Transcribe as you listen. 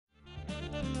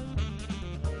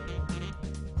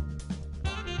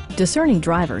Discerning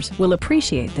drivers will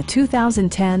appreciate the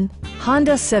 2010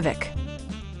 Honda Civic.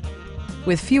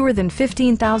 With fewer than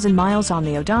 15,000 miles on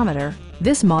the odometer,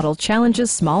 this model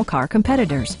challenges small car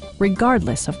competitors,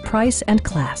 regardless of price and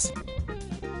class.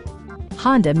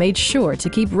 Honda made sure to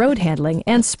keep road handling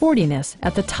and sportiness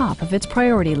at the top of its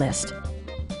priority list.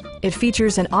 It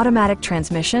features an automatic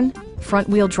transmission,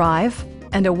 front-wheel drive,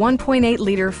 and a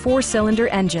 1.8-liter four-cylinder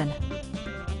engine.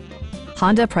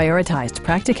 Honda prioritized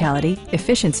practicality,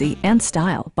 efficiency, and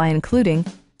style by including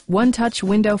one-touch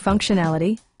window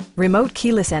functionality, remote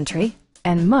keyless entry,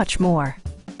 and much more.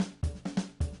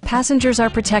 Passengers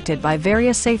are protected by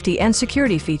various safety and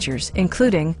security features,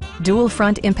 including dual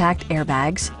front impact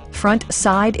airbags, front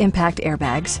side impact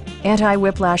airbags,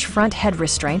 anti-whiplash front head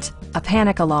restraints, a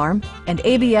panic alarm, and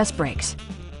ABS brakes.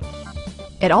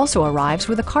 It also arrives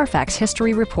with a Carfax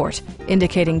history report,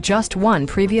 indicating just one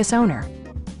previous owner.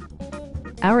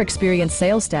 Our experienced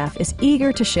sales staff is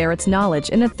eager to share its knowledge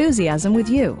and enthusiasm with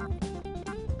you.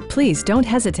 Please don't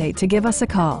hesitate to give us a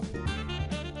call.